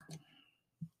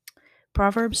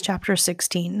Proverbs chapter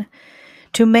 16.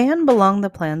 To man belong the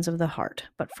plans of the heart,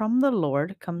 but from the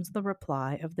Lord comes the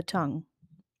reply of the tongue.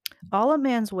 All a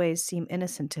man's ways seem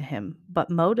innocent to him, but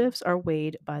motives are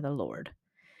weighed by the Lord.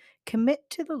 Commit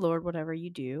to the Lord whatever you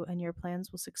do, and your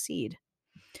plans will succeed.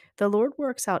 The Lord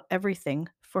works out everything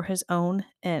for his own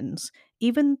ends,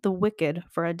 even the wicked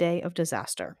for a day of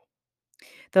disaster.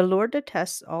 The Lord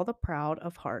detests all the proud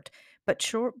of heart, but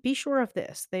be sure of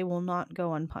this, they will not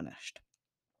go unpunished.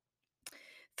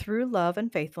 Through love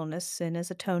and faithfulness, sin is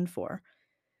atoned for.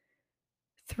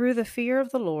 Through the fear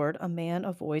of the Lord, a man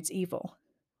avoids evil.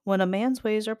 When a man's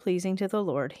ways are pleasing to the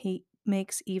Lord, he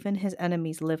makes even his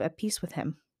enemies live at peace with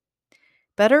him.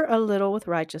 Better a little with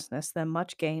righteousness than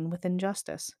much gain with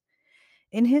injustice.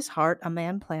 In his heart, a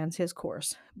man plans his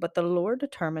course, but the Lord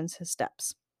determines his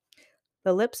steps.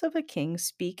 The lips of a king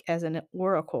speak as an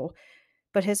oracle,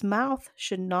 but his mouth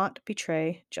should not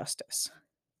betray justice.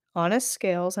 Honest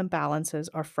scales and balances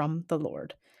are from the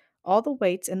Lord. All the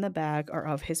weights in the bag are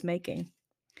of his making.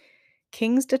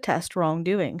 Kings detest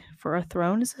wrongdoing, for a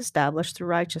throne is established through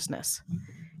righteousness.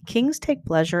 Kings take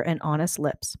pleasure in honest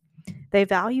lips. They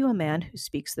value a man who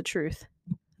speaks the truth.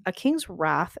 A king's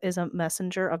wrath is a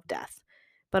messenger of death,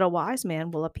 but a wise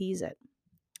man will appease it.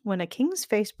 When a king's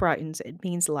face brightens, it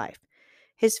means life.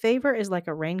 His favor is like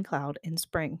a rain cloud in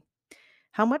spring.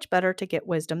 How much better to get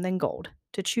wisdom than gold,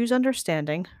 to choose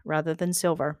understanding rather than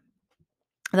silver.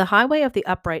 The highway of the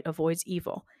upright avoids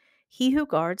evil. He who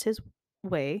guards his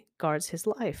way guards his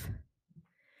life.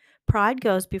 Pride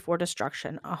goes before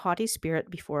destruction, a haughty spirit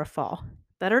before a fall.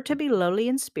 Better to be lowly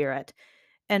in spirit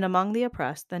and among the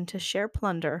oppressed than to share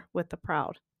plunder with the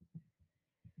proud.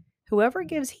 Whoever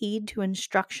gives heed to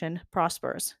instruction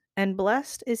prospers, and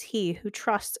blessed is he who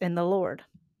trusts in the Lord.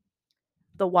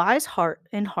 The wise heart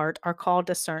and heart are called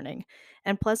discerning,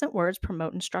 and pleasant words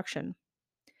promote instruction.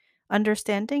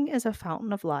 Understanding is a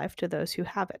fountain of life to those who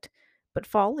have it, but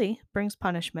folly brings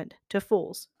punishment to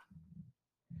fools.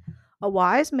 A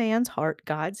wise man's heart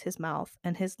guides his mouth,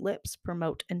 and his lips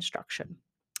promote instruction.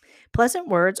 Pleasant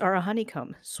words are a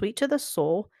honeycomb, sweet to the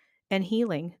soul and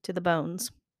healing to the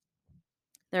bones.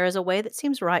 There is a way that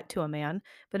seems right to a man,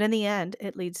 but in the end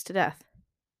it leads to death.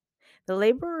 The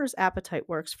laborer's appetite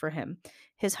works for him,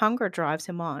 his hunger drives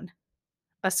him on.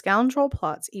 A scoundrel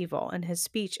plots evil, and his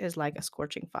speech is like a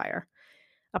scorching fire.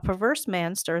 A perverse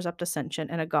man stirs up dissension,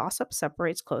 and a gossip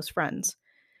separates close friends.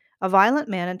 A violent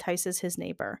man entices his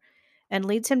neighbor and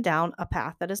leads him down a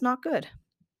path that is not good.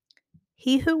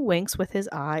 He who winks with his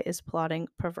eye is plotting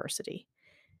perversity.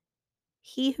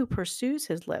 He who pursues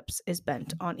his lips is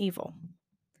bent on evil.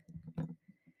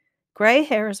 Gray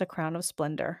hair is a crown of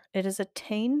splendor. It is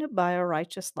attained by a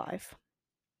righteous life.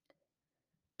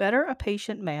 Better a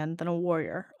patient man than a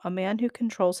warrior, a man who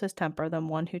controls his temper than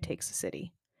one who takes a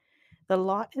city. The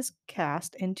lot is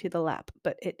cast into the lap,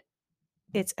 but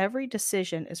its every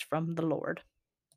decision is from the Lord.